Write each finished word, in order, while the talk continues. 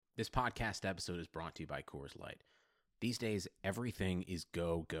This podcast episode is brought to you by Coors Light. These days, everything is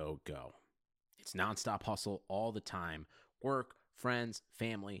go, go, go. It's nonstop hustle all the time. Work, friends,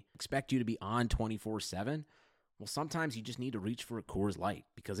 family expect you to be on 24/7. Well, sometimes you just need to reach for a Coors Light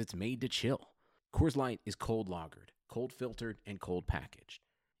because it's made to chill. Coors Light is cold lagered, cold filtered, and cold packaged.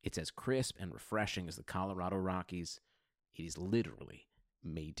 It's as crisp and refreshing as the Colorado Rockies. It is literally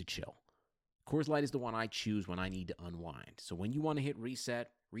made to chill. Coors Light is the one I choose when I need to unwind. So when you want to hit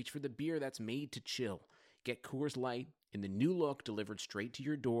reset, reach for the beer that's made to chill. Get Coors Light in the new look delivered straight to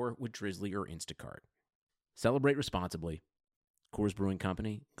your door with Drizzly or Instacart. Celebrate responsibly. Coors Brewing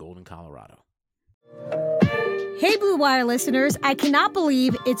Company, Golden, Colorado. Hey Blue Wire listeners, I cannot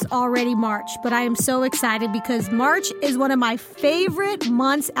believe it's already March, but I am so excited because March is one of my favorite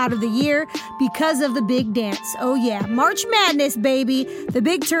months out of the year because of the big dance. Oh yeah, March Madness, baby. The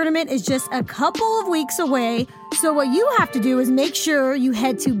big tournament is just a couple of weeks away. So what you have to do is make sure you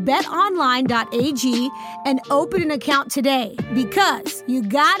head to betonline.ag and open an account today because you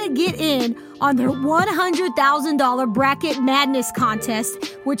gotta get in on their $100,000 Bracket Madness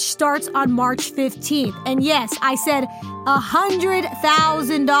contest, which starts on March 15th. And yes, I said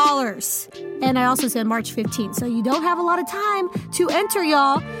 $100,000. And I also said March 15th. So you don't have a lot of time to enter,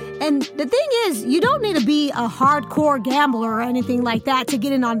 y'all. And the thing is, you don't need to be a hardcore gambler or anything like that to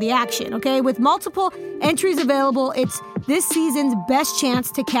get in on the action, okay? With multiple entries available, it's this season's best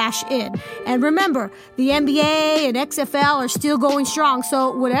chance to cash in. And remember, the NBA and XFL are still going strong,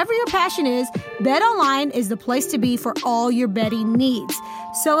 so whatever your passion is, BetOnline is the place to be for all your betting needs.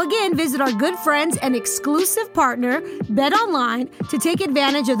 So again, visit our good friends and exclusive partner, BetOnline, to take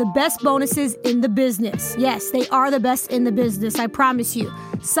advantage of the best bonuses in the business. Yes, they are the best in the business, I promise you.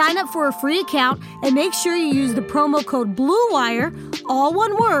 Sign up for a free account and make sure you use the promo code BLUEWIRE, all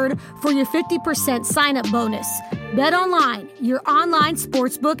one word, for your 50% sign-up bonus. BetOnline, your online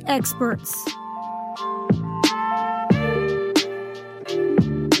sportsbook experts.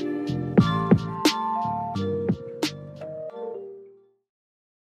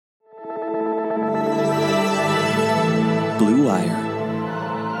 Blue Wire.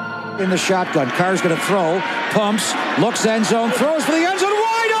 In the shotgun, Carr's going to throw, pumps, looks end zone, throws for the end zone,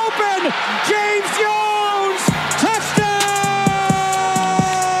 wide open! James Jones! Touchdown!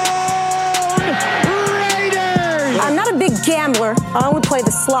 Raiders! I'm not a big gambler. I only play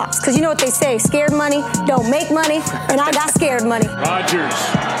the slots because you know what they say, scared money don't make money, and I got scared money. Rodgers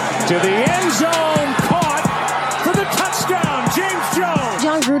to the end zone, caught for the touchdown, James Jones!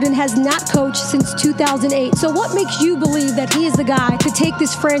 Jon Gruden has not coached since 2008. So what makes you believe that he is the guy to take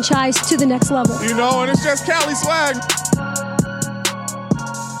this franchise to the next level? You know, and it's just Cali swag.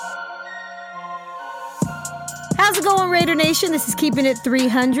 How's it going, Raider Nation? This is Keeping It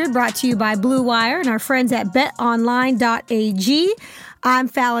 300, brought to you by Blue Wire and our friends at betonline.ag. I'm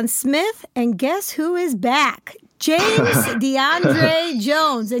Fallon Smith, and guess who is back? James DeAndre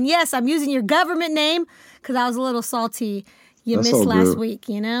Jones. And yes, I'm using your government name because I was a little salty. You That's missed last good. week,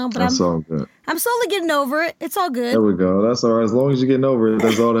 you know? But That's all good. I'm slowly getting over it. It's all good. There we go. That's all right. As long as you're getting over it,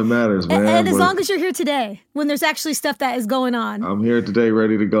 that's all that matters, man. And as But long as you're here today, when there's actually stuff that is going on. I'm here today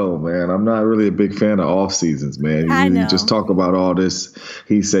ready to go, man. I'm not really a big fan of off seasons, man. I know. You just talk about all this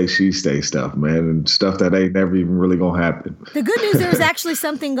he say, she say stuff, man, and stuff that ain't never even really going to happen. The good news, there's actually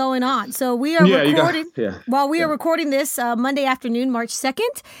something going on. So we are recording, while we are recording this Monday afternoon, March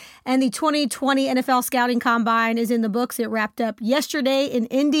 2nd, and the 2020 NFL Scouting Combine is in the books. It wrapped up yesterday in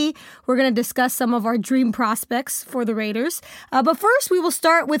Indy. We're going to discuss some of our dream prospects for the Raiders. But first, we will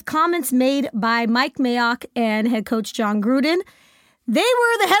start with comments made by Mike Mayock and head coach Jon Gruden. They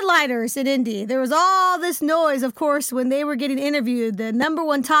were the headliners in Indy. There was all this noise, of course, when they were getting interviewed. The number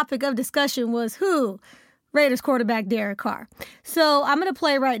one topic of discussion was who? Raiders quarterback Derek Carr. So I'm going to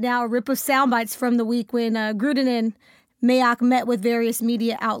play right now a rip of sound bites from the week when Gruden and Mayock met with various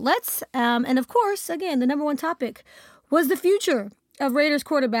media outlets. And of course, again, the number one topic was the future of Raiders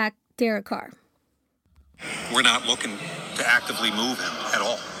quarterback Derek Carr. We're not looking to actively move him at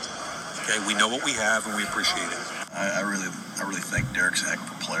all. Okay, we know what we have and we appreciate it. I really think Derek's a heck of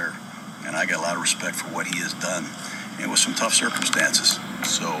a player, and I got a lot of respect for what he has done, and with some tough circumstances.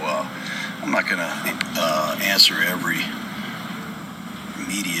 So I'm not going to answer every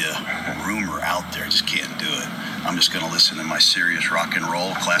media rumor out there. I just can't do it. I'm just going to listen to my serious rock and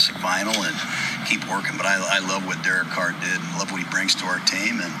roll, classic vinyl, and keep working. But I love what Derek Carr did, and love what he brings to our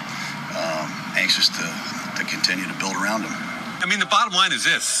team, and anxious to continue to build around him. I mean, the bottom line is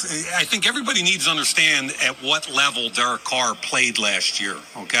this. I think everybody needs to understand at what level Derek Carr played last year,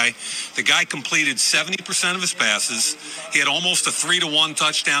 okay? The guy completed 70% of his passes. He had almost a 3-to-1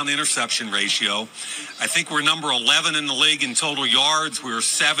 touchdown interception ratio. I think we're number 11 in the league in total yards. We were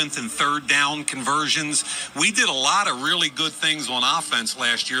 7th in third down conversions. We did a lot of really good things on offense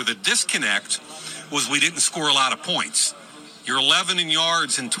last year. The disconnect was we didn't score a lot of points. You're 11 in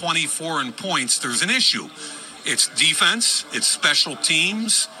yards and 24 in points. There's an issue. It's defense, it's special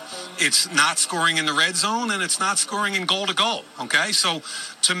teams, it's not scoring in the red zone, and it's not scoring in goal-to-goal, okay? So,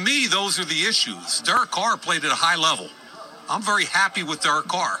 to me, those are the issues. Derek Carr played at a high level. I'm very happy with Derek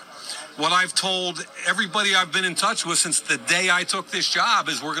Carr. What I've told everybody I've been in touch with since the day I took this job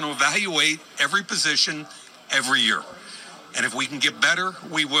is we're going to evaluate every position every year. And if we can get better,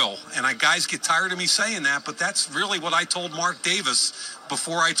 we will. And guys get tired of me saying that, but that's really what I told Mark Davis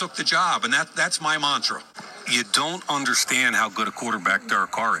before I took the job, and that's my mantra. You don't understand how good a quarterback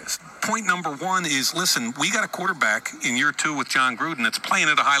Derek Carr is. Point number one is, listen, we got a quarterback in year 2 with John Gruden that's playing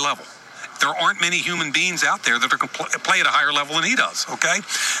at a high level. There aren't many human beings out there that are going to play at a higher level than he does, okay?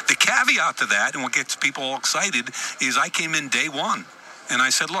 The caveat to that, and what gets people all excited, is I came in day one, and I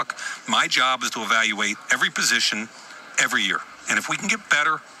said, look, my job is to evaluate every position every year. And if we can get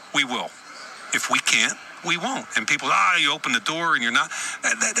better, we will. If we can't, we won't. And people, you open the door and you're not.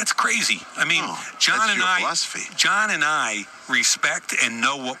 That's crazy. I mean, John and I respect and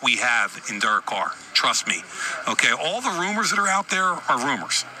know what we have in Derek Carr. Trust me. Okay, all the rumors that are out there are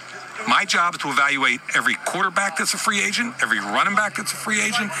rumors. My job is to evaluate every quarterback that's a free agent, every running back that's a free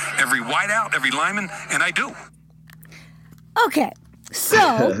agent, every wideout, every lineman, and I do. Okay,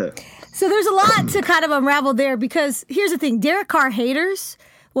 so there's a lot to kind of unravel there, because here's the thing. Derek Carr haters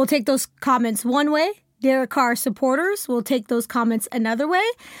will take those comments one way. Derek Carr supporters will take those comments another way.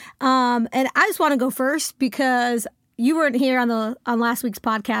 And I just want to go first because you weren't here on last week's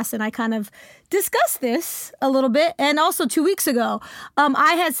podcast, and I kind of discussed this a little bit. And also 2 weeks ago,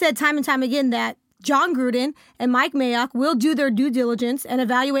 I had said time and time again that John Gruden and Mike Mayock will do their due diligence and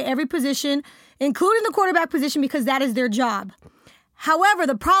evaluate every position, including the quarterback position, because that is their job. However,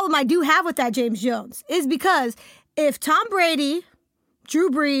 the problem I do have with that, James Jones, is because if Tom Brady, Drew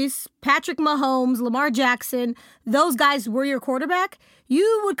Brees, Patrick Mahomes, Lamar Jackson, those guys were your quarterback,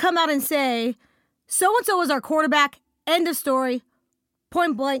 you would come out and say, so-and-so is our quarterback, end of story,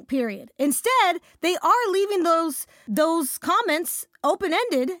 point blank, period. Instead, they are leaving those comments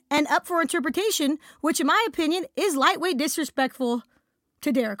open-ended and up for interpretation, which in my opinion is lightweight disrespectful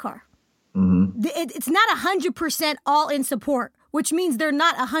to Derek Carr. Mm-hmm. It's not 100% all in support, which means they're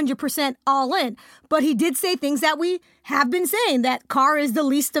not 100% all in. But he did say things that we have been saying, that Carr is the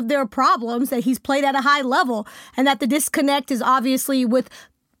least of their problems, that he's played at a high level, and that the disconnect is obviously with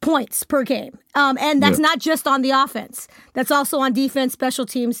points per game. And that's not just on the offense. That's also on defense, special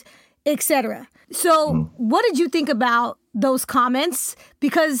teams, etc. So what did you think about those comments?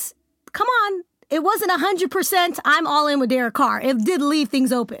 Because, come on, it wasn't 100% I'm all in with Derek Carr. It did leave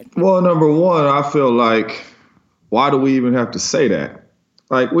things open. Well, number one, I feel like, why do we even have to say that?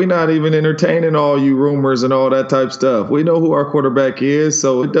 Like, we're not even entertaining all you rumors and all that type stuff. We know who our quarterback is,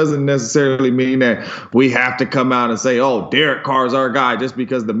 so it doesn't necessarily mean that we have to come out and say, oh, Derek Carr's our guy just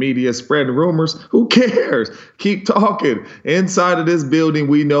because the media is spreading rumors. Who cares? Keep talking. Inside of this building,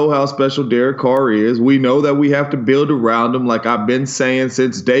 we know how special Derek Carr is. We know that we have to build around him, like I've been saying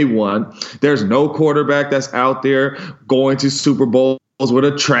since day one. There's no quarterback that's out there going to Super Bowls with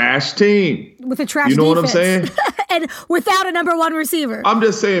a trash team. With a trash defense. You know defense. what I'm saying? And without a number one receiver. I'm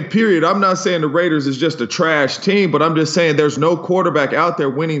just saying, period. I'm not saying the Raiders is just a trash team, but I'm just saying there's no quarterback out there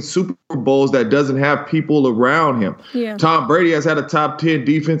winning Super Bowls that doesn't have people around him. Yeah. Tom Brady has had a top 10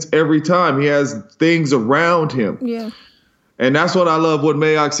 defense every time. He has things around him. Yeah. And that's what I love. What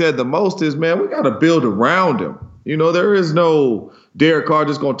Mayock said the most is, man, we got to build around him. You know, there is no Derek Carr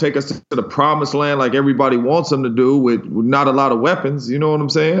just going to take us to the promised land like everybody wants him to do with not a lot of weapons. You know what I'm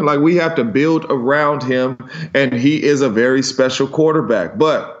saying? Like, we have to build around him, and he is a very special quarterback.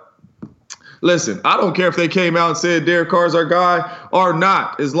 But listen, I don't care if they came out and said Derek Carr's our guy or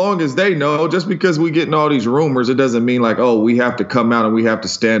not. As long as they know, just because we getting all these rumors, it doesn't mean like, oh, we have to come out and we have to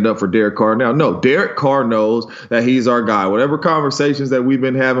stand up for Derek Carr now. No, Derek Carr knows that he's our guy. Whatever conversations that we've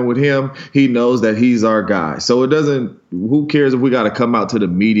been having with him, he knows that he's our guy. So it doesn't, who cares if we got to come out to the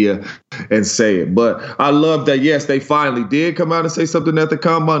media and say it? But I love that, yes, they finally did come out and say something at the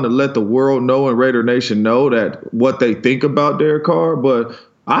combine to let the world know and Raider Nation know that what they think about Derek Carr. But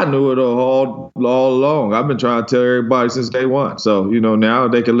I knew it all along. I've been trying to tell everybody since day one. So, now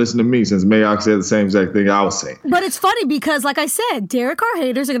they can listen to me since Mayock said the same exact thing I was saying. But it's funny because, like I said, Derek Carr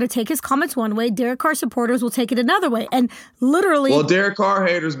haters are going to take his comments one way. Derek Carr supporters will take it another way. And literally... Well, Derek Carr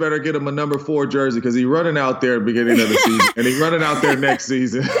haters better get him a number 4 jersey because he's running out there at the beginning of the season. And he's running out there next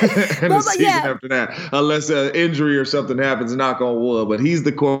season and the season after that. Unless an injury or something happens, knock on wood. But he's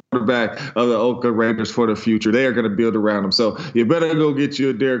the quarterback of the Oakland Raiders for the future. They are going to build around him. So you better go get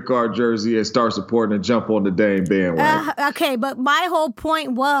you a Derek Carr jersey and start supporting and jump on the dang bandwagon. Okay, but my whole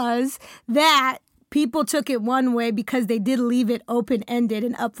point was that people took it one way because they did leave it open-ended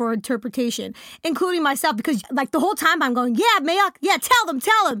and up for interpretation, including myself, because like the whole time I'm going, yeah, Mayock, yeah, tell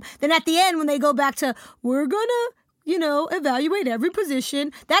them. Then at the end when they go back to, we're going to, evaluate every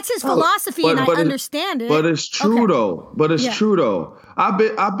position. That's his philosophy, and I understand it. But it's true, though. True, though.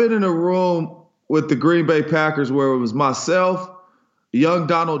 I've been in a room with the Green Bay Packers where it was myself, young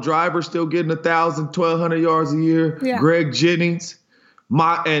Donald Driver still getting 1,000, 1,200 yards a year. Yeah. Greg Jennings.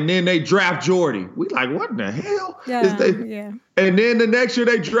 And then they draft Jordy. We like, what in the hell? Yeah. And then the next year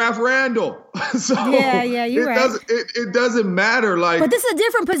they draft Randall. So you're right. It doesn't matter. But this is a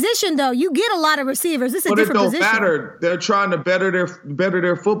different position, though. You get a lot of receivers. This is a different position. But it don't matter. They're trying to better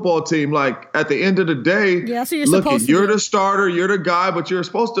their football team. Like at the end of the day, that's what you're supposed to do. You're the starter, you're the guy, but you're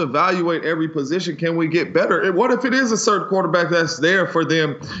supposed to evaluate every position. Can we get better? And what if it is a certain quarterback that's there for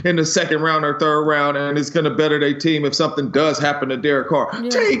them in the second round or third round, and it's going to better their team if something does happen to Derek Carr? Yeah.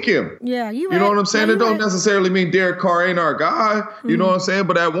 Take him. Yeah, you know what I'm saying? It don't necessarily mean Derek Carr ain't our guy. You know what I'm saying?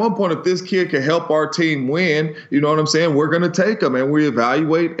 But at one point, if this kid can help our team win, you know what I'm saying? We're going to take him, and we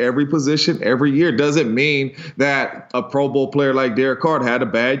evaluate every position every year. Doesn't mean that a Pro Bowl player like Derek Carr had a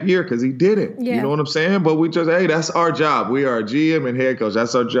bad year because he didn't. Yeah. You know what I'm saying? But we just, that's our job. We are a GM and head coach.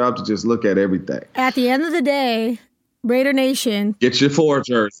 That's our job to just look at everything. At the end of the day, Raider Nation. Get your 4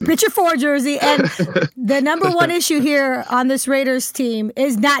 jersey. Get your 4 jersey. And the number one issue here on this Raiders team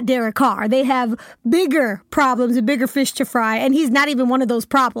is not Derek Carr. They have bigger problems and bigger fish to fry, and he's not even one of those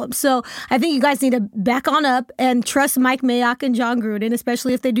problems. So I think you guys need to back on up and trust Mike Mayock and John Gruden,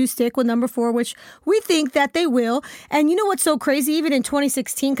 especially if they do stick with number 4, which we think that they will. And you know what's so crazy? Even in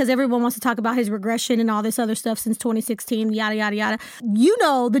 2016, because everyone wants to talk about his regression and all this other stuff since 2016, yada, yada, yada.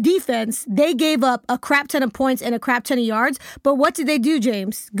 The defense, they gave up a crap ton of points and a crap ton of yards, but what did they do,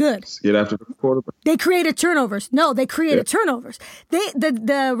 James? Good. Get after the quarterback. They created turnovers. No, they created turnovers.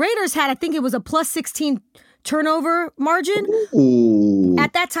 The Raiders had, I think it was a plus 16 turnover margin. Ooh.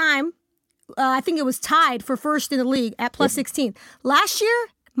 At that time, I think it was tied for first in the league at plus 16. Last year,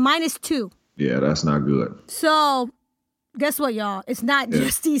 minus 2. Yeah, that's not good. So guess what, y'all? It's not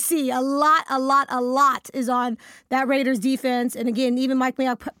just DC. A lot is on that Raiders defense. And again, even Mike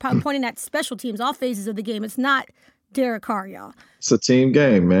Mayock pointing at special teams, all phases of the game. It's not Derek Carr, y'all. It's a team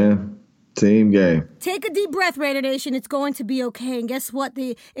game, man. Team game. Take a deep breath, Raider Nation. It's going to be okay. And guess what?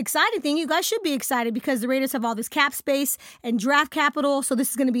 The exciting thing, you guys should be excited because the Raiders have all this cap space and draft capital. So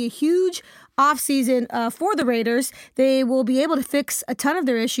this is going to be a huge offseason for the Raiders. They will be able to fix a ton of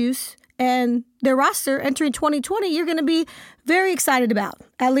their issues. And their roster entering 2020, you're going to be very excited about.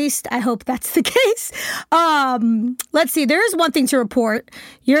 At least I hope that's the case. Let's see. There is one thing to report.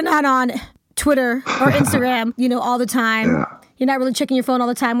 You're not on Twitter or Instagram, all the time. Yeah. You're not really checking your phone all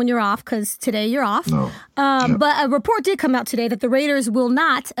the time when you're off because today you're off. No. But a report did come out today that the Raiders will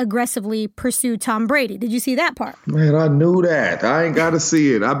not aggressively pursue Tom Brady. Did you see that part? Man, I knew that. I ain't got to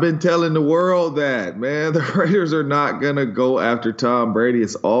see it. I've been telling the world that, man, the Raiders are not going to go after Tom Brady.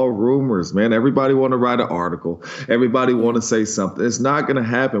 It's all rumors, man. Everybody want to write an article. Everybody want to say something. It's not going to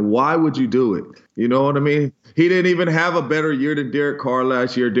happen. Why would you do it? You know what I mean? He didn't even have a better year than Derek Carr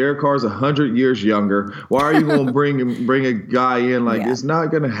last year. Derek Carr's 100 years younger. Why are you going to bring a guy in like it's not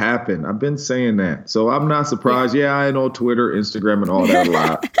going to happen? I've been saying that. So I'm not surprised. Yeah, I ain't on Twitter, Instagram, and all that a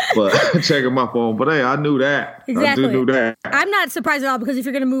lot. But checking my phone. But hey, I knew that. Exactly. I knew that. I'm not surprised at all because if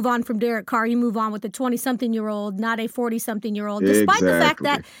you're going to move on from Derek Carr, you move on with a 20-something-year-old, not a 40-something-year-old. Despite the fact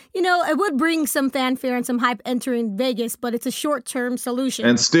that, it would bring some fanfare and some hype entering Vegas, but it's a short-term solution.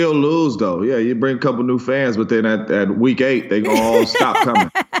 And still lose, though. Yeah, you bring a couple new fans, but then at week 8, they gonna all stop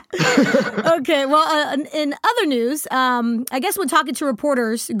coming. Okay, well, in other news, I guess when talking to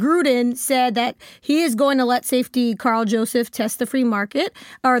reporters, Gruden said that he is going to let safety Carl Joseph test the free market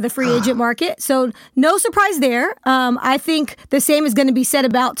or the free agent market. So no surprise there. I think the same is going to be said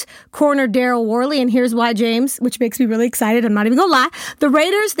about corner Daryl Worley, and here's why, James, which makes me really excited. I'm not even gonna lie. The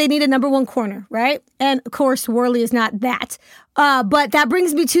Raiders, they need a number 1 corner, right? And of course, Worley is not that. But that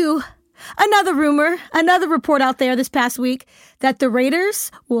brings me to another rumor, another report out there this past week that the Raiders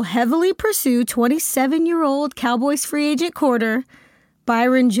will heavily pursue 27-year-old Cowboys free agent corner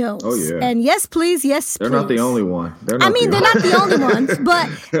Byron Jones. Oh, yeah. And yes, please. They're not the only one. They're not the only ones, but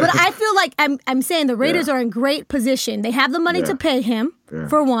I feel like I'm saying the Raiders are in great position. They have the money to pay him,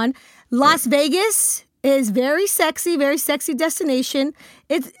 for one. Las Vegas is very sexy destination.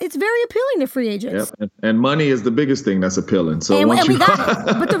 It's very appealing to free agents. Yep. And money is the biggest thing that's appealing. So and we got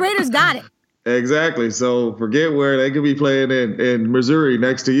it. But the Raiders got it. Exactly. So forget where they could be playing in Missouri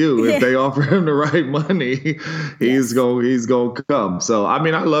next to you. If they offer him the right money, he's going to come. So, I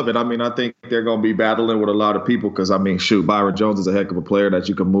mean, I love it. I mean, I think they're going to be battling with a lot of people because, I mean, shoot, Byron Jones is a heck of a player that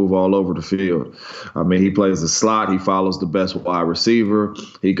you can move all over the field. I mean, he plays the slot. He follows the best wide receiver.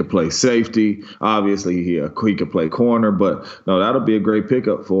 He could play safety. Obviously, he could play corner. But, no, that'll be a great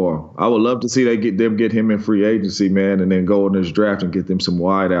pickup for him. I would love to see them get him in free agency, man, and then go in this draft and get them some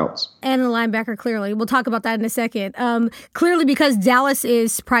wide outs. And the linebacker, clearly. We'll talk about that in a second. Clearly, because Dallas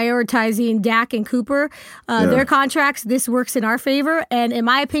is prioritizing Dak and Cooper, their contracts, this works in our favor. And in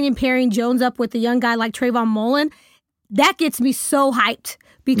my opinion, pairing Jones up with a young guy like Trayvon Mullen, that gets me so hyped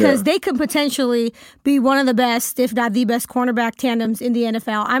because they could potentially be one of the best, if not the best, cornerback tandems in the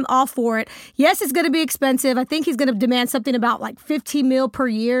NFL. I'm all for it. Yes, it's going to be expensive. I think he's going to demand something about like $15 million per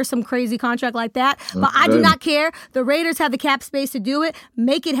year, some crazy contract like that. But I do not care. The Raiders have the cap space to do it.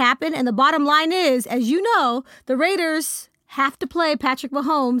 Make it happen. And the bottom line is, as you know, the Raiders have to play Patrick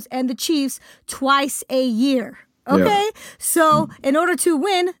Mahomes and the Chiefs twice a year. Okay, so in order to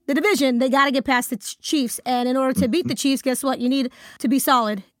win the division, they got to get past the Chiefs. And in order to beat the Chiefs, guess what? You need to be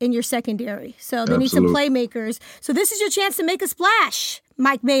solid in your secondary. So they need some playmakers. So this is your chance to make a splash,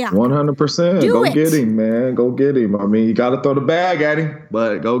 Mike Mayock. 100%. Go get him, man. Go get him. I mean, you got to throw the bag at him,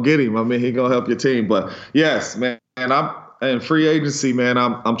 but go get him. I mean, he's going to help your team. But, yes, man, in free agency, man,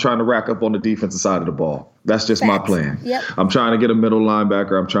 I'm trying to rack up on the defensive side of the ball. That's just my plan. Yep. I'm trying to get a middle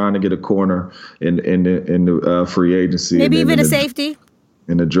linebacker. I'm trying to get a corner in the free agency. Maybe even a safety.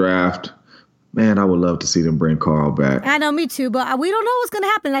 In the draft. Man, I would love to see them bring Carl back. I know, me too, but we don't know what's going to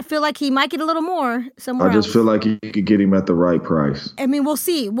happen. I feel like he might get a little more somewhere else. I just feel like you could get him at the right price. I mean, we'll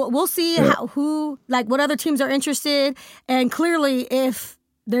see. We'll see what other teams are interested. And clearly, if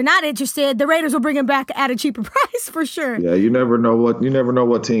they're not interested, the Raiders will bring him back at a cheaper price for sure. Yeah, you never know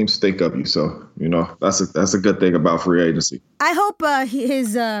what teams think of you. So, that's a good thing about free agency. I hope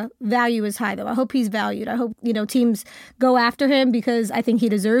his value is high, though. I hope he's valued. I hope, teams go after him because I think he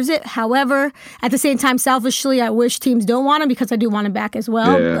deserves it. However, at the same time, selfishly, I wish teams don't want him because I do want him back as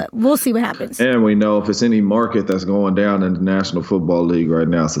well. Yeah. But we'll see what happens. And we know if it's any market that's going down in the National Football League right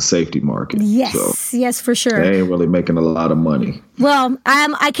now, it's a safety market. Yes, for sure. They ain't really making a lot of money. Well,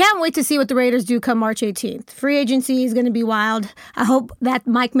 I can't wait to see what the Raiders do come March 18th. Free agency is going to be wild. I hope that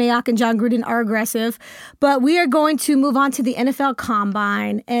Mike Mayock and John Gruden are aggressive. But we are going to move on to the NFL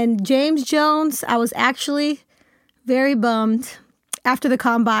Combine. And James Jones, I was actually very bummed after the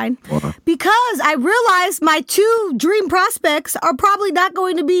Combine because I realized my two dream prospects are probably not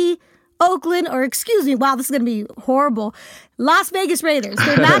going to be Oakland, or excuse me, wow, this is going to be horrible. Las Vegas Raiders.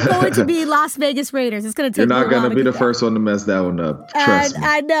 They're not going to be Las Vegas Raiders. It's going to take You're not going to be the first one to mess that one up. Trust me.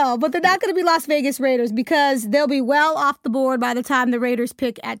 I know, but they're not going to be Las Vegas Raiders because they'll be well off the board by the time the Raiders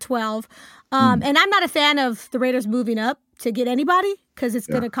pick at 12. And I'm not a fan of the Raiders moving up to get anybody because it's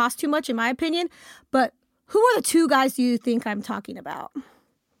going to cost too much, in my opinion. But who are the two guys you think I'm talking about?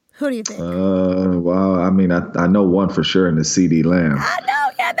 Who do you think? Well, I mean, I know one for sure, and it's CeeDee Lamb. I know,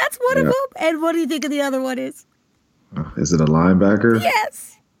 that's one of them. And what do you think of the other one is? Is it a linebacker?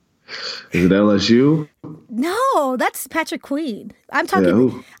 Yes. Is it LSU? No, that's Patrick Queen. I'm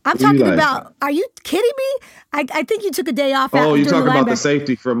talking. I'm talking about. Are you kidding me? I think you took a day off. Oh, you're talking about the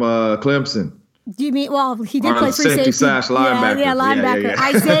safety from Clemson. Do you mean? Well, he did play free safety. Linebacker. Yeah, linebacker.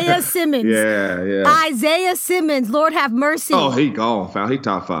 Yeah. Isaiah Simmons. Yeah. Isaiah Simmons. Lord have mercy. Oh, he gone, foul. He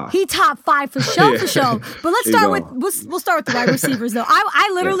top 5. He top 5 for sure, for sure. But let's start with we'll start with the wide receivers though.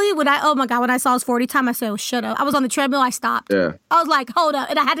 I literally when I saw his 40 time, I said, "Oh, shut up." I was on the treadmill. I stopped. Yeah. I was like, "Hold up,"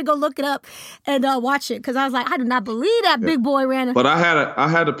 and I had to go look it up and watch it because I was like, I do not believe that big boy ran. But I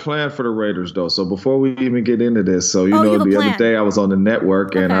had a plan for the Raiders though. So before we even get into this, so the other day I was on the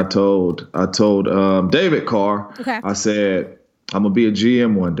network and I told David Carr, I said, I'm going to be a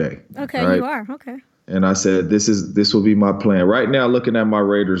GM one day. Okay, right? You are. Okay. And I said, this will be my plan. Right now, looking at my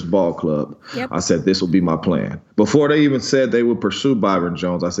Raiders ball club, I said, this will be my plan. Before they even said they would pursue Byron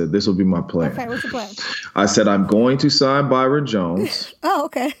Jones, I said, this will be my plan. Okay, what's the plan? I said, I'm going to sign Byron Jones. Oh,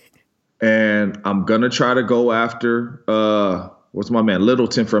 okay. And I'm going to try to go after, what's my man,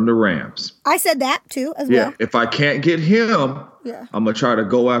 Littleton from the Rams. I said that too, as well. Yeah, if I can't get him, I'm going to try to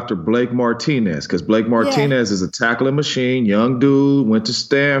go after Blake Martinez because Blake Martinez is a tackling machine, young dude, went to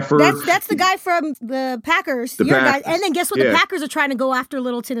Stanford. That's the guy from the Packers. Guy. And then guess what? The Packers are trying to go after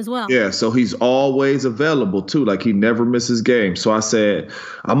Littleton as well. Yeah, so he's always available too. Like he never misses games. So I said,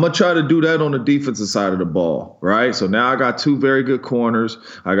 I'm going to try to do that on the defensive side of the ball, right? So now I got 2 very good corners.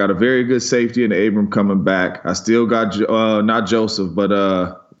 I got a very good safety in Abram coming back. I still got not Joseph,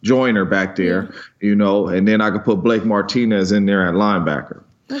 but Joyner back there, and then I could put Blake Martinez in there at linebacker.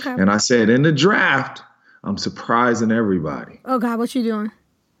 Okay. And I said, in the draft, I'm surprising everybody. Oh, God, what you doing?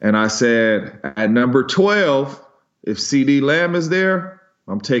 And I said, at number 12, if CD Lamb is there,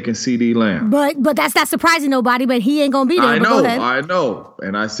 I'm taking CD Lamb. But that's not surprising nobody, but he ain't going to be there. I know.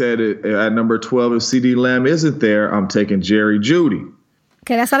 And I said at number 12, if CD Lamb isn't there, I'm taking Jerry Jeudy.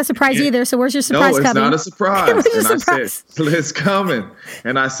 Okay, that's not a surprise either. So where's your surprise coming? No, it's not a surprise. Where's your surprise? I said, it's coming.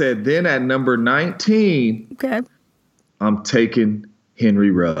 And I said, then at number 19, I'm taking Henry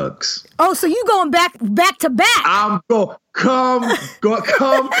Ruggs. Oh, so you going back to back? I'm going come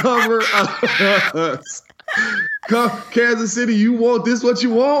cover us. Come, Kansas City, you want this? What you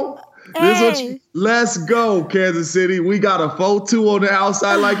want? Let's go, Kansas City. We got a 4-2 on the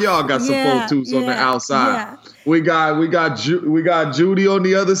outside, like y'all got some 4-2s on the outside. Yeah. We got Judy on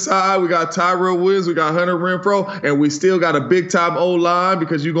the other side. We got Tyrell Williams. We got Hunter Renfrow, and we still got a big time O line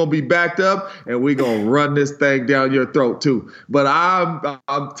because you're gonna be backed up, and we gonna run this thing down your throat too. But I'm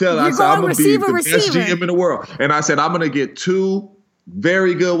telling you, I said I'm gonna be the best GM in the world, and I said I'm gonna get 2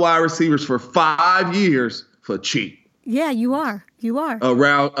 very good wide receivers for 5 years for cheap. Yeah, you are. You are.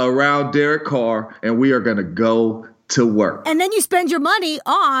 Around Derek Carr, and we are going to go to work. And then you spend your money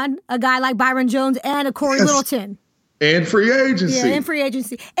on a guy like Byron Jones and a Corey Littleton. And free agency. Yeah, and free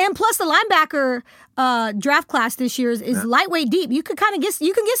agency. And plus the linebacker draft class this year is lightweight deep. You could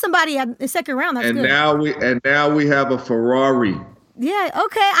get somebody at the second round. That's good. Now we have a Ferrari. Yeah,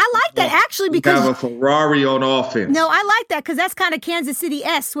 okay. I like that actually because we have a Ferrari on offense. No, I like that because that's kind of Kansas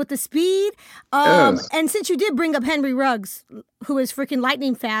City-esque with the speed. Yes. And since you did bring up Henry Ruggs, who is freaking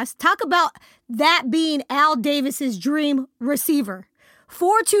lightning fast, talk about that being Al Davis's dream receiver.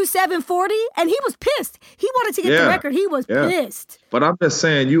 4.27 40, and he was pissed. He wanted to get the record. He was pissed. But I'm just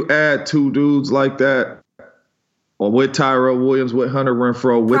saying, you add 2 dudes like that, or with Tyrell Williams, with Hunter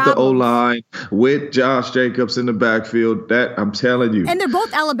Renfrow, with the O-line, with Josh Jacobs in the backfield. That I'm telling you. And they're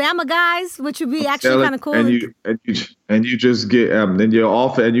both Alabama guys, which would be actually kind of cool. And you just get then you're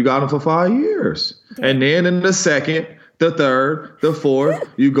off, and you got them for 5 years. Damn. And then in the second, the third, the fourth,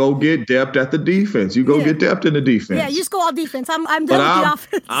 you go get depth at the defense. You go get depth in the defense. Yeah, you just go all defense. I'm done with the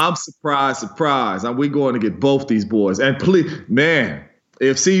offense. I'm surprised. We going to get both these boys. And please, man.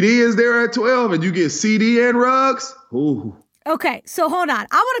 If CD is there at 12 and you get CD and Ruggs, ooh. Okay, so hold on.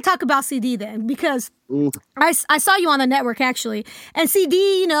 I want to talk about CD then because I saw you on the network actually. And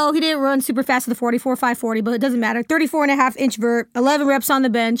CD, he didn't run super fast at the 44.540, but it doesn't matter. 34.5-inch vert, 11 reps on the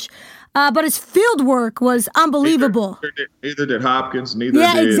bench. But his field work was unbelievable. Neither did Hopkins. Neither did.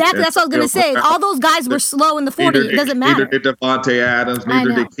 Yeah, exactly. That's what I was going to say. All those guys were slow in the 40. It doesn't matter. Neither did Devontae Adams.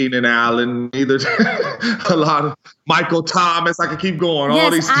 Neither did Keenan Allen. Neither did a lot of Michael Thomas. I could keep going. Yes,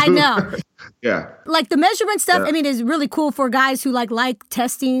 all these I know. Yeah. Like the measurement stuff, I mean, is really cool for guys who like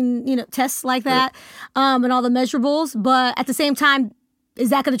testing, tests like that, and all the measurables. But at the same time,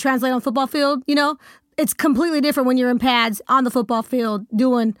 is that going to translate on the football field? It's completely different when you're in pads on the football field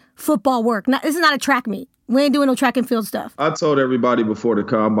doing football work. This is not a track meet. We ain't doing no track and field stuff. I told everybody before the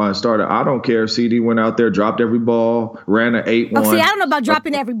combine started, I don't care if CD went out there, dropped every ball, ran an 8-1. Oh, see, I don't know about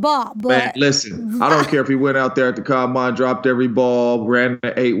dropping every ball, but man, listen, I don't care if he went out there at the combine, dropped every ball, ran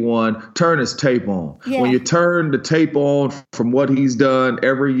an 8-1, turn his tape on. Yeah. When you turn the tape on from what he's done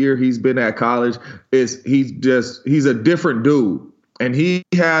every year he's been at college, he's a different dude. And he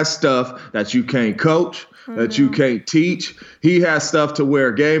has stuff that you can't coach, that you can't teach. He has stuff to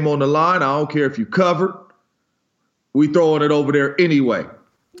where game on the line. I don't care if you cover. We throwing it over there anyway.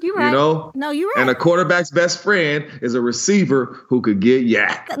 You're right. No, you're right. And a quarterback's best friend is a receiver who could get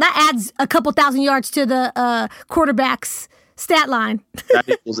yak. That adds a couple thousand yards to the quarterback's stat line. that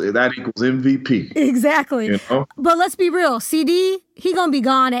equals MVP. Exactly. But let's be real. CD, he going to be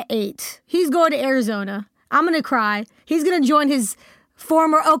gone at 8. He's going to Arizona. I'm going to cry. He's going to join his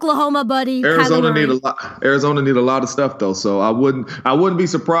former Oklahoma buddy. Arizona need a lot of stuff though, so I wouldn't be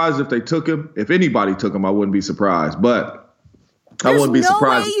surprised if they took him. If anybody took him, I wouldn't be surprised. But I wouldn't be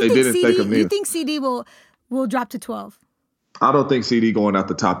surprised if they didn't take him. Do you think CD will drop to 12? I don't think CD going out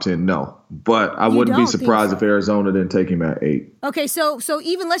the top 10. No, but I wouldn't be surprised if Arizona didn't take him at 8. Okay, so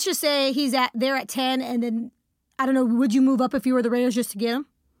even let's just say he's there at 10, and then I don't know. Would you move up if you were the Raiders just to get him?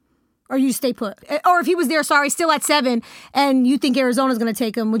 Or you stay put? Or if he was there, still at 7, and you think Arizona's going to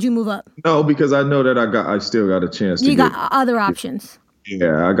take him, would you move up? No, because I know that I still got a chance to You got other options.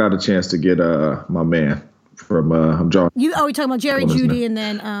 Yeah, I got a chance to get my man from I'm John. You're talking about Jerry Jeudy and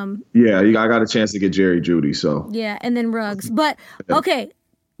then I got a chance to get Jerry Jeudy, so. Yeah, and then Ruggs. But okay,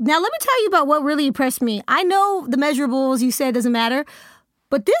 now let me tell you about what really impressed me. I know the measurables you said doesn't matter,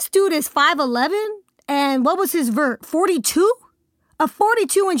 but this dude is 5'11", and what was his vert? 42? A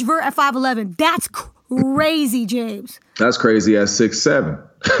 42-inch vert at 5'11". That's crazy, James. That's crazy at 6'7".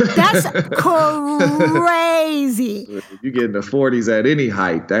 That's crazy. You get in the 40s at any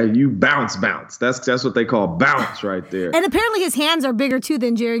height, that you bounce. That's what they call bounce right there. And apparently his hands are bigger too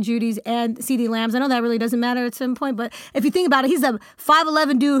than Jerry Jeudy's and CeeDee Lamb's. I know that really doesn't matter at some point, but if you think about it, he's a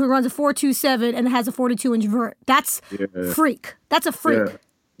 5'11" dude who runs a 4.27 and has a 42-inch vert. That's freak. That's a freak.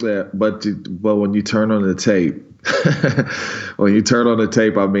 Yeah, but when you turn on the tape,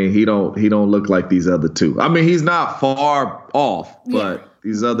 I mean, he don't look like these other two. I mean, he's not far off, but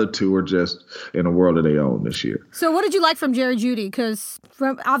these other two are just in a world of their own this year. So what did you like from Jerry Jeudy? Because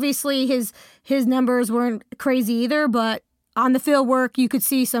obviously his numbers weren't crazy either, but on the field work, you could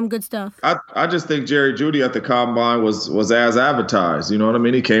see some good stuff. I just think Jerry Jeudy at the Combine was as advertised. You know what I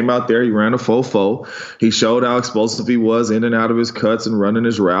mean? He came out there, he ran a 4.4. He showed how explosive he was in and out of his cuts and running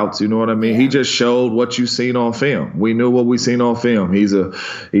his routes. You know what I mean? He just showed what you seen on film. We knew what we seen on film. He's a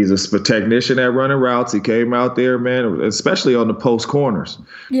technician at running routes. He came out there, man, especially on the post corners.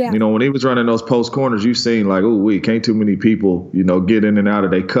 Yeah. You know, when he was running those post corners, you seen like, can't too many people, get in and out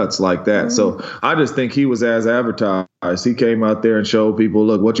of their cuts like that. Mm-hmm. So I just think he was as advertised. He came out there and showed people,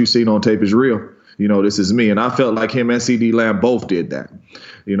 look, what you seen on tape is real. This is me. And I felt like him and CeeDee Lamb both did that.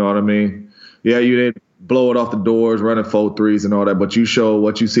 You know what I mean? Yeah, you didn't blow it off the doors, running 4.3s and all that, but you show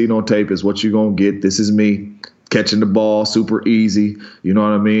what you seen on tape is what you're going to get. This is me catching the ball super easy. You know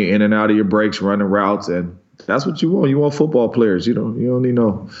what I mean? In and out of your breaks, running routes. And that's what you want. You want football players. You don't need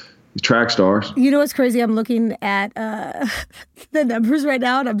no track stars. You know what's crazy? I'm looking at the numbers right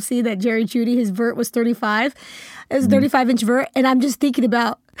now, and I'm seeing that Jerry Jeudy, his vert was 35. It was a 35-inch vert, and I'm just thinking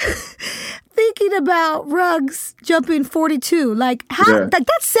about Ruggs jumping 42. Like, how? Like,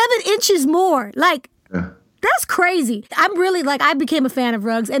 that's 7 inches more. Like, that's crazy. I'm really, I became a fan of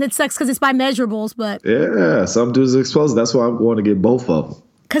Ruggs, and it sucks because it's by measurables, but. Yeah, some dudes are exposed. That's why I'm going to get both of them.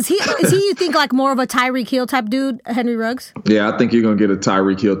 Because you think, more of a Tyreek Hill type dude, Henry Ruggs? Yeah, I think you're going to get a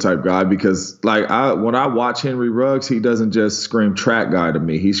Tyreek Hill type guy because, when I watch Henry Ruggs, he doesn't just scream track guy to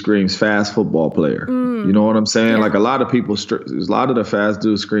me. He screams fast football player. You know what I'm saying? Yeah. A lot of people, a lot of the fast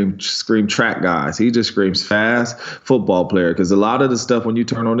dudes scream track guys. He just screams fast football player because a lot of the stuff, when you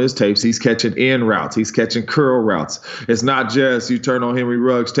turn on his tapes, he's catching in routes. He's catching curl routes. It's not just you turn on Henry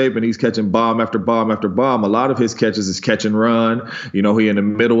Ruggs tape and he's catching bomb after bomb after bomb. A lot of his catches is catch and run. He in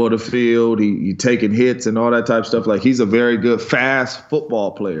the middle of the field, he taking hits and all that type of stuff. He's a very good fast football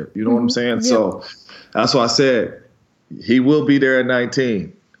player. You know what I'm saying? Yeah. So that's why I said he will be there at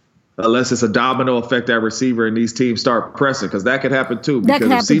 19 unless it's a domino effect at receiver and these teams start pressing, because that could happen too.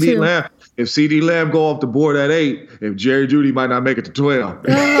 Because if CeeDee Lamb go off the board at 8, if Jerry Jeudy might not make it to 12.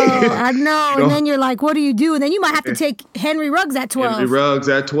 Oh, I know. And then you're like, what do you do? And then you might have to take Henry Ruggs at 12. Henry Ruggs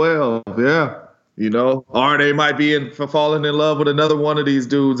at 12, yeah. Or they might be falling in love with another one of these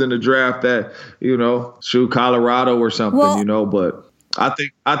dudes in the draft that, Colorado or something, but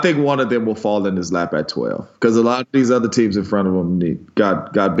I think one of them will fall in his lap at 12 because a lot of these other teams in front of him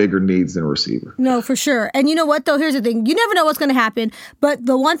got bigger needs than receiver. No, for sure. And you know what, though? Here's the thing. You never know what's going to happen. But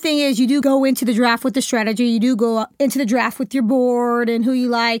the one thing is you do go into the draft with the strategy. You do go into the draft with your board and who you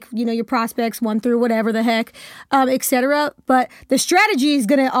like, your prospects 1 through whatever the heck, et cetera. But the strategy is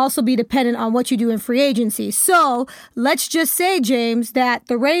going to also be dependent on what you do in free agency. So let's just say, James, that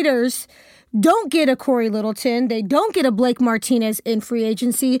the Raiders don't get a Corey Littleton. They don't get a Blake Martinez in free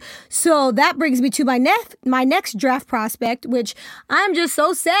agency. So that brings me to my next draft prospect, which I'm just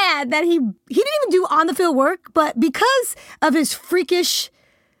so sad that he didn't even do on-the-field work, but because of his freakish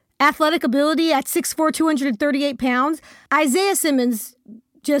athletic ability at 6'4", 238 pounds, Isaiah Simmons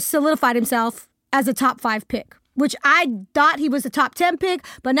just solidified himself as a top 5 pick, which I thought he was a top 10 pick,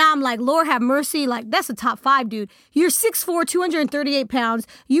 but now I'm like, Lord have mercy, that's a top 5 dude. You're 6'4", 238 pounds.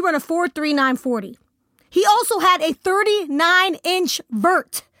 You run a 4.3 940. He also had a 39-inch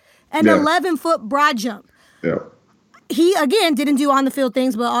vert and 11-foot broad jump. Yeah. He, again, didn't do on-the-field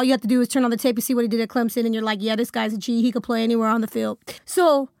things, but all you have to do is turn on the tape and see what he did at Clemson, and you're like, yeah, this guy's a G. He could play anywhere on the field.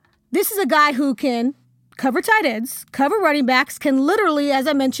 So this is a guy who can cover tight ends, cover running backs, can literally, as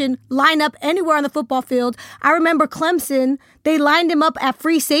I mentioned, line up anywhere on the football field. I remember Clemson, they lined him up at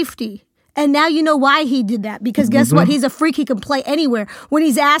free safety And now you know why he did that. Because guess what? He's a freak. He can play anywhere. When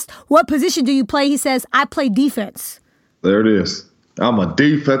he's asked, what position do you play? He says, I play defense. There it is. I'm a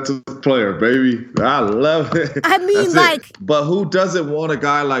defensive player, baby. I love it. I mean, but who doesn't want a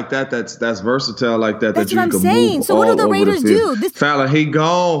guy like that that's versatile like that? That's what I'm saying. So what do the Raiders do? Fallon, he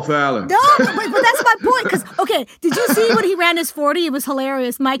gone, Fallon. No, but that's my point. Because, okay, did you see when he ran his 40? It was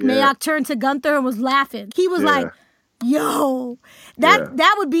hilarious. Mike Mayock turned to Gunther and was laughing. He was like, yo.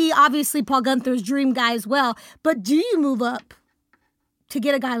 That would be obviously Paul Gunther's dream guy as well. But do you move up to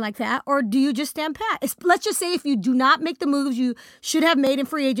get a guy like that, or do you just stand pat? Let's just say if you do not make the moves you should have made in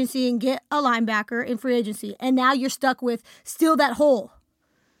free agency and get a linebacker in free agency, and now you're stuck with still that hole.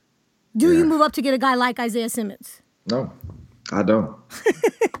 Do you move up to get a guy like Isaiah Simmons? No, I don't.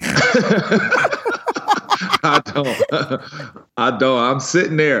 I don't. I'm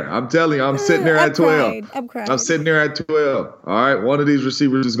sitting there. I'm telling you, I'm sitting there at 12. I'm crying. I'm sitting there at 12. All right. One of these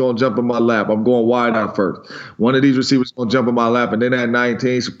receivers is going to jump in my lap. I'm going wide out first. One of these receivers is going to jump in my lap. And then at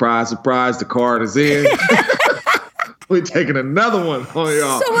 19, surprise, surprise, the card is in. We're taking another one on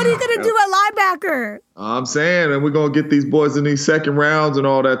y'all. So what are you going to do at linebacker? I'm saying, and we're going to get these boys in these second rounds and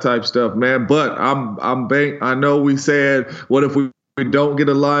all that type stuff, man. But I know we said, what if we don't get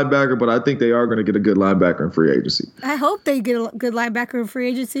a linebacker, but I think they are going to get a good linebacker in free agency. I hope they get a good linebacker in free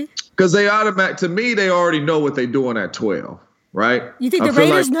agency. Because to me, they already know what they're doing at 12, right? You think the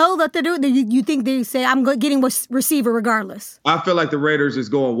Raiders know that they're doing? You think they say, I'm getting a receiver regardless? I feel like the Raiders is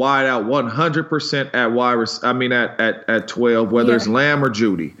going wide out 100% at 12, whether it's Lamb or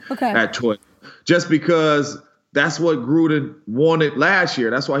Judy at 12. Just because that's what Gruden wanted last year.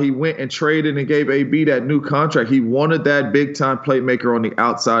 That's why he went and traded and gave AB that new contract. He wanted that big-time playmaker on the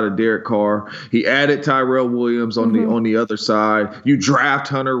outside of Derek Carr. He added Tyrell Williams on the other side. You draft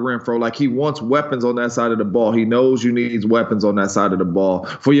Hunter Renfrow. Like, he wants weapons on that side of the ball. He knows you need weapons on that side of the ball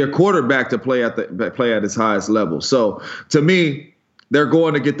for your quarterback to play at his highest level. So, to me, they're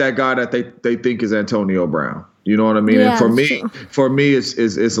going to get that guy that they think is Antonio Brown. You know what I mean? Yeah, and for me,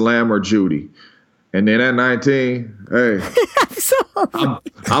 it's Lamb or Judy. And then at 19, hey, I'm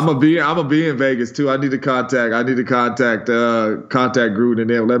gonna be in Vegas too. I need to contact Gruden and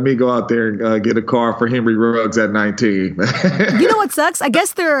them. Let me go out there and get a car for Henry Ruggs at 19. You know what sucks? I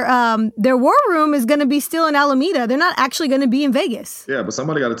guess their war room is going to be still in Alameda. They're not actually going to be in Vegas. Yeah, but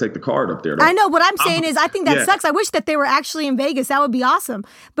somebody got to take the card up there, though. I know. What I'm saying is I think that sucks. I wish that they were actually in Vegas. That would be awesome.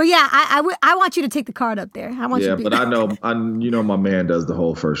 But yeah, I want you to take but I know my man does the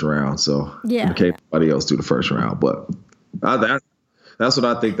whole first round, so in case anybody else do the first round. But that's what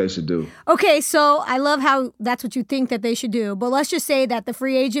I think they should do. Okay, so I love how that's what you think that they should do. But let's just say that the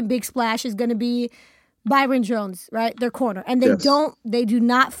free agent big splash is going to be Byron Jones, right? Their corner. And they do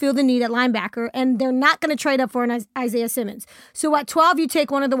not feel the need at linebacker, and they're not going to trade up for an Isaiah Simmons. So at 12, you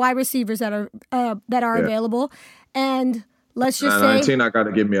take one of the wide receivers that are available, and let's just say 19, I got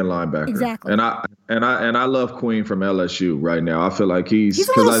to give me a linebacker. Exactly. And I love Queen from LSU right now. I feel like he's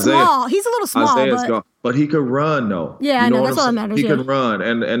a little small. He's a little small, but he could run though. Yeah, I know that's all that matters. He can run,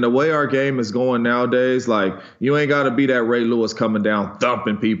 and the way our game is going nowadays, like, you ain't got to be that Ray Lewis coming down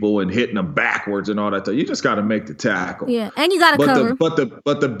thumping people and hitting them backwards and all that stuff. You just got to make the tackle. Yeah, and you got to cover.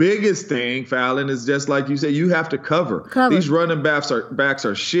 But the biggest thing, Fallon, is just like you said, you have to cover. These running backs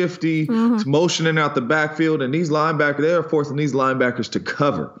are shifty, motioning out the backfield, and these linebackers, they are forcing these linebackers to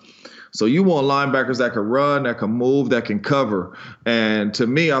cover. So you want linebackers that can run, that can move, that can cover. And to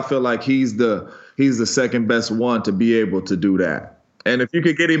me, I feel like he's the second best one to be able to do that. And if you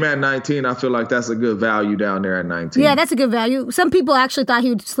could get him at 19, I feel like that's a good value down there at 19. Yeah, that's a good value. Some people actually thought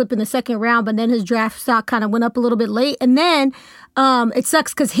he would slip in the second round, but then his draft stock kind of went up a little bit late. And then it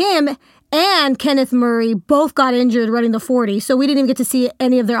sucks because him and Kenneth Murray both got injured running the 40, so we didn't even get to see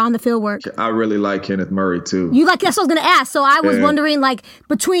any of their on-the-field work. I really like Kenneth Murray, too. That's what I was going to ask. So I was wondering, like,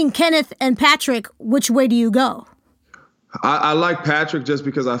 between Kenneth and Patrick, which way do you go? I like Patrick just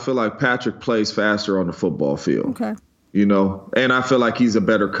because I feel like Patrick plays faster on the football field. Okay. And I feel like he's a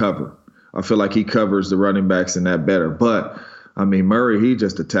better cover. I feel like he covers the running backs in that better. But, I mean, Murray, he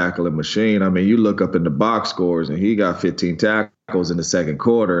just a tackling machine. I mean, you look up in the box scores, and he got 15 tackles in the second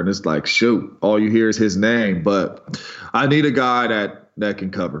quarter, and it's like, shoot, all you hear is his name. But I need a guy that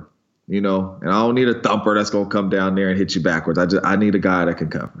can cover, and I don't need a thumper that's going to come down there and hit you backwards. I need a guy that can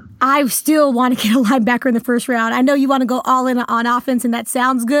cover. I still want to get a linebacker in the first round. I know you want to go all in on offense, and that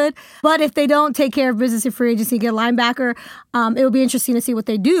sounds good. But if they don't take care of business in free agency and get a linebacker, it will be interesting to see what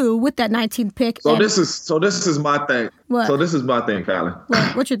they do with that 19th pick. So this is my thing. What? So this is my thing, Fallon.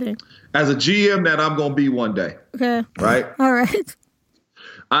 What's your thing? As a GM that I'm going to be one day. Okay. Right? All right.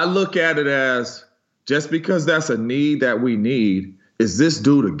 I look at it as just because that's a need that we need, is this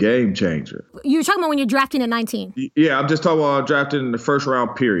dude a game changer? You're talking about when you're drafting at 19. Yeah, I'm just talking about drafting in the first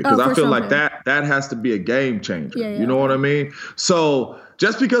round period because I feel like that has to be a game changer. Yeah. You know what I mean? So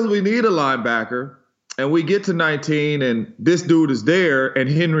just because we need a linebacker and we get to 19 and this dude is there and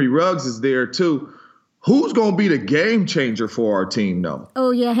Henry Ruggs is there too, who's going to be the game changer for our team though? Oh,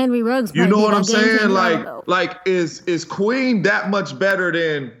 yeah, Henry Ruggs. You know what I'm saying? Like is Queen that much better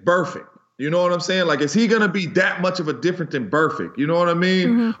than Burfict? You know what I'm saying? Like, is he going to be that much of a different than Burfict? You know what I mean?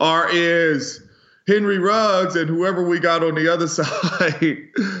 Mm-hmm. Or is Henry Ruggs and whoever we got on the other side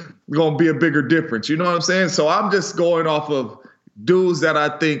going to be a bigger difference? You know what I'm saying? So I'm just going off of dudes that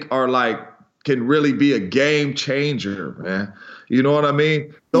I think are like, can really be a game changer, man. You know what I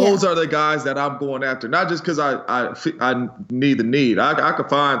mean? Those are the guys that I'm going after. Not just because I need the need. I could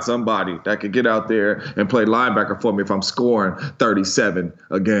find somebody that could get out there and play linebacker for me if I'm scoring 37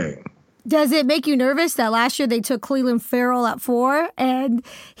 a game. Does it make you nervous that last year they took Clelin Ferrell at 4 and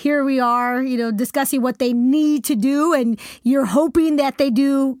here we are, discussing what they need to do and you're hoping that they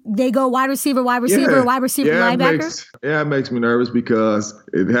go wide receiver, linebacker? It makes me nervous because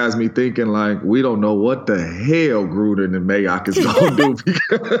it has me thinking like we don't know what the hell Gruden and Mayock is going to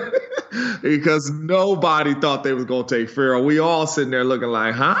do because nobody thought they was going to take Ferrell. We all sitting there looking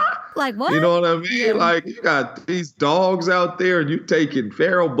like, huh? Like what? You know what I mean? Yeah. Like you got these dogs out there and you taking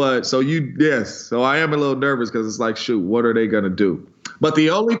Ferrell, but so I am a little nervous because it's like, shoot, what are they going to do? But the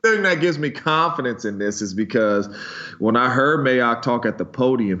only thing that gives me confidence in this is because when I heard Mayock talk at the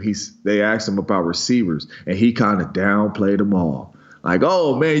podium, they asked him about receivers and he kind of downplayed them all. Like,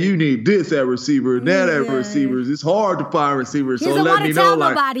 oh, man, you need this at receiver and that at receivers. It's hard to find receivers. He doesn't want to tell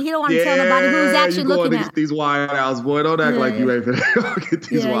nobody. He don't want to tell nobody who's actually looking at. These wideouts, boy. Don't act like you ain't finna get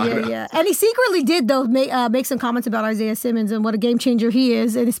these wideouts. Yeah. And he secretly did, though, make some comments about Isaiah Simmons and what a game changer he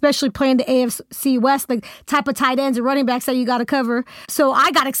is, and especially playing the AFC West, the type of tight ends and running backs that you got to cover. So I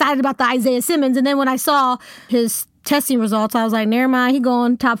got excited about the Isaiah Simmons, and then when I saw his testing results, I was like, never mind, he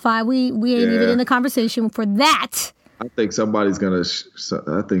going top 5. We ain't even in the conversation for that. I think somebody's gonna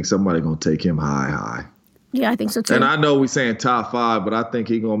take him high. Yeah, I think so too. And I know we saying top 5, but I think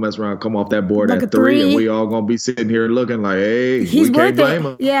he's gonna mess around, come off that board like at 3, and we all gonna be sitting here looking like, hey, we can't blame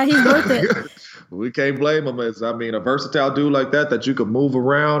him. Yeah, he's worth it. We can't blame him. A versatile dude like that you could move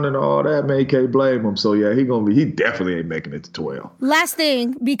around and all that, man, you can't blame him. So yeah, he definitely ain't making it to 12. Last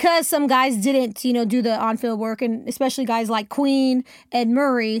thing, because some guys didn't, do the on-field work, and especially guys like Queen and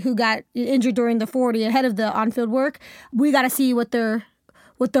Murray who got injured during the 40 ahead of the on-field work, we got to see what they're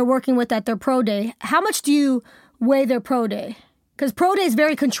working with at their pro day. How much do you weigh their pro day? Because pro day is a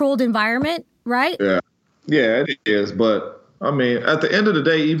very controlled environment, right? Yeah, it is, but I mean, at the end of the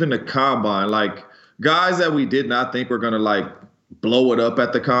day, even the combine, like guys that we did not think were going to like blow it up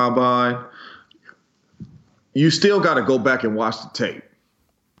at the combine, you still got to go back and watch the tape.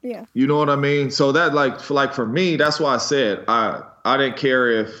 Yeah. You know what I mean? So that like for me, that's why I said I didn't care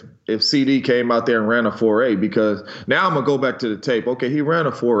if CD came out there and ran a 4.8 because now I'm going to go back to the tape. Okay, he ran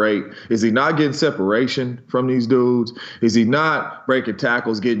a 4.8. Is he not getting separation from these dudes? Is he not breaking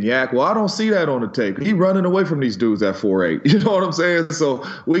tackles, getting yak? Well, I don't see that on the tape. He running away from these dudes at 4.8. You know what I'm saying? So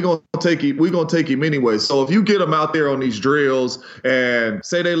we're going to take him anyway. So if you get him out there on these drills and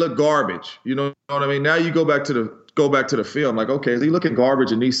say they look garbage, you know what I mean? Now you go back to the film, like, okay, is he looking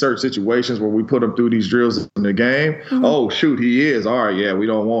garbage in these certain situations where we put him through these drills in the game? Mm-hmm. Oh, shoot, he is. All right, yeah, we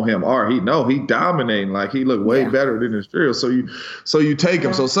don't want him. All right, he dominating. Like, he looked way better than his drills. So you take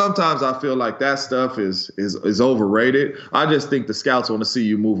him. So sometimes I feel like that stuff is overrated. I just think the scouts want to see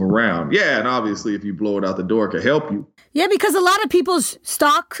you move around. Yeah, and obviously if you blow it out the door, it can help you. Yeah, because a lot of people's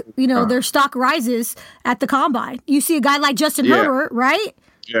stock, their stock rises at the combine. You see a guy like Justin Herbert, right?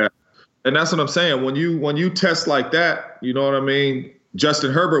 Yeah. And that's what I'm saying. When you test like that, you know what I mean?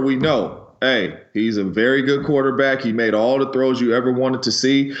 Justin Herbert, we know, hey, he's a very good quarterback. He made all the throws you ever wanted to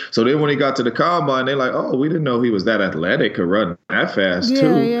see. So then when he got to the combine, they're like, oh, we didn't know he was that athletic or run that fast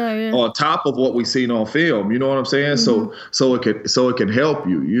too. Yeah. On top of what we seen on film, you know what I'm saying? Mm-hmm. So it can help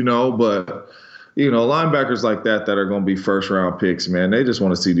you, but linebackers like that are going to be first round picks, man. They just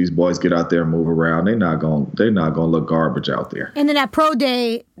want to see these boys get out there and move around. They're not going to look garbage out there. And then at pro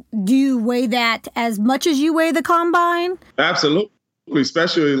day, do you weigh that as much as you weigh the combine? Absolutely.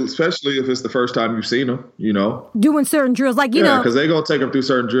 Especially if it's the first time you've seen them, Doing certain drills, because they're going to take them through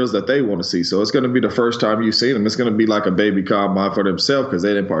certain drills that they want to see. So it's going to be the first time you've seen them. It's going to be like a baby combine for themselves because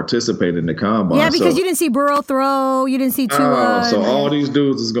they didn't participate in the combine. Yeah, because you didn't see Burrow throw. You didn't see Tua. So all these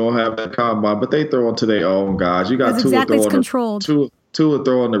dudes is going to have that combine, but they throw into their own guys. You got Tua throwing controlled. Tua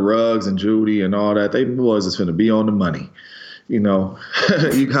throwing the Ruggs and Judy and all that. They boys is going to be on the money. you know,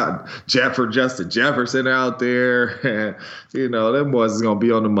 you got Justin Jefferson out there. And, you know, them boys is going to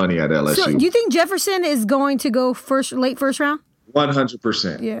be on the money at LSU. So do you think Jefferson is going to go late first round?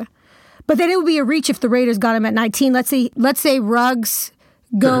 100%. Yeah. But then it would be a reach if the Raiders got him at 19. Let's say Ruggs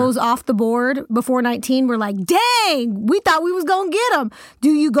goes off the board before 19. We're like, dang, we thought we was going to get him.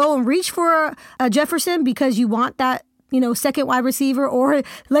 Do you go and reach for a Jefferson because you want that, you know, second wide receiver? Or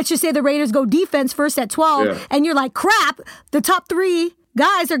let's just say the Raiders go defense first at 12 and you're like, crap, the top 3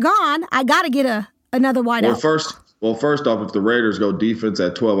 guys are gone. I got to get another wide out. Well, first off, if the Raiders go defense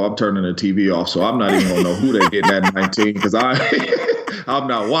at 12, I'm turning the TV off. So I'm not even going to know who they're getting at 19 because I'm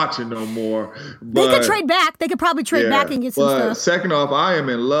not watching no more. But, they could trade back. They could probably trade back and get some stuff. Second off, I am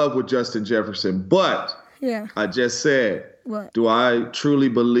in love with Justin Jefferson. But I just said, do I truly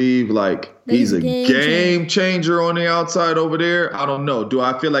believe like he's a game changer on the outside over there? I don't know. Do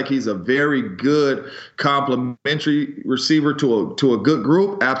I feel like he's a very good complementary receiver to a good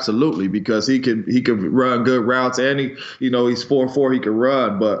group? Absolutely, because he can run good routes and he's 4'4", he can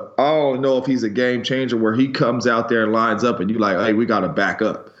run. But I don't know if he's a game changer where he comes out there and lines up and you like, hey, we got to back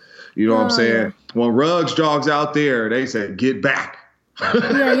up. You know what I'm saying? Yeah. When Ruggs jogs out there, they say, get back.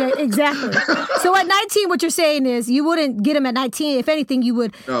 Yeah, exactly. So at 19, what you're saying is you wouldn't get him at 19. If anything, you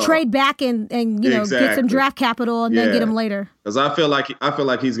would trade back and get some draft capital and then get him later. Because I feel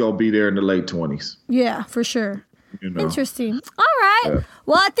like he's gonna be there in the late 20s. Yeah, for sure. Interesting. All right. Yeah.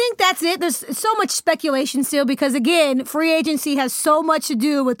 Well, I think that's it. There's so much speculation still because, again, free agency has so much to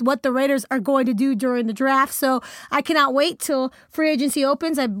do with what the Raiders are going to do during the draft. So I cannot wait till free agency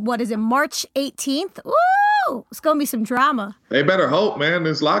opens. March 18th? Ooh, it's going to be some drama. They better hope, man.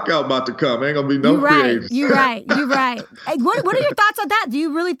 This lockout about to come. Ain't going to be no free agency. You're right. Hey, what are your thoughts on that? Do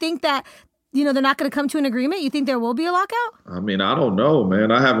you really think that they're not going to come to an agreement? You think there will be a lockout? I mean, I don't know,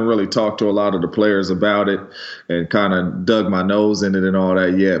 man. I haven't really talked to a lot of the players about it and kind of dug my nose in it and all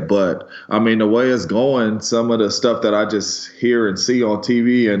that yet. But, I mean, the way it's going, some of the stuff that I just hear and see on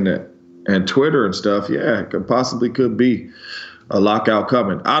TV and Twitter and stuff, it could be a lockout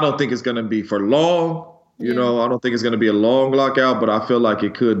coming. I don't think it's going to be for long. I don't think it's going to be a long lockout, but I feel like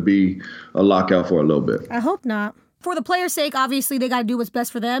it could be a lockout for a little bit. I hope not. For the players' sake, obviously, they got to do what's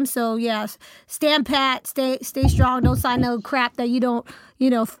best for them. So, stand pat, stay strong. Don't sign no crap that you don't,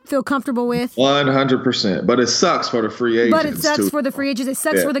 feel comfortable with. 100%. But it sucks for the free agents. But it sucks for the free agents. It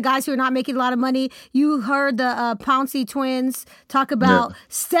sucks for the guys who are not making a lot of money. You heard the Pouncey twins talk about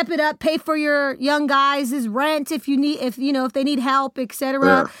step it up, pay for your young guys' rent if they need help, etc.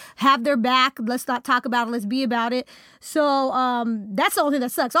 Yeah. Have their back. Let's not talk about it. Let's be about it. So that's the only thing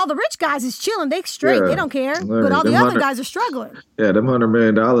that sucks. All the rich guys is chilling. They straight. They don't care. But all the other guys are struggling. Yeah, them $100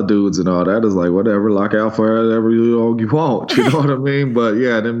 million dudes and all that is like whatever, lock out for whatever you want. You know what I mean? But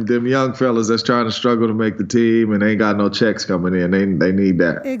them young fellas that's trying to struggle to make the team and ain't got no checks coming in. They need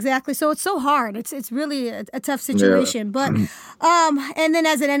that. Exactly. So it's so hard. It's really a tough situation. Yeah. But and then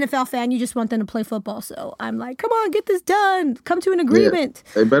as an NFL fan, you just want them to play football. So I'm like, come on, get this done. Come to an agreement.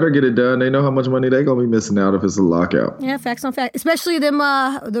 Yeah. They better get it done. They know how much money they're gonna be missing out if it's a lockout. Yeah, facts on facts. Especially them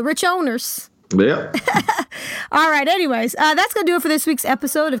the rich owners. Yeah. All right. Anyways, that's going to do it for this week's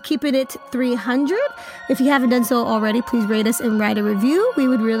episode of Keeping It 300. If you haven't done so already, please rate us and write a review. We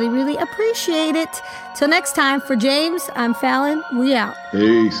would really, really appreciate it. Till next time, for James, I'm Fallon. We out.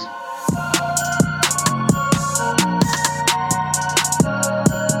 Peace.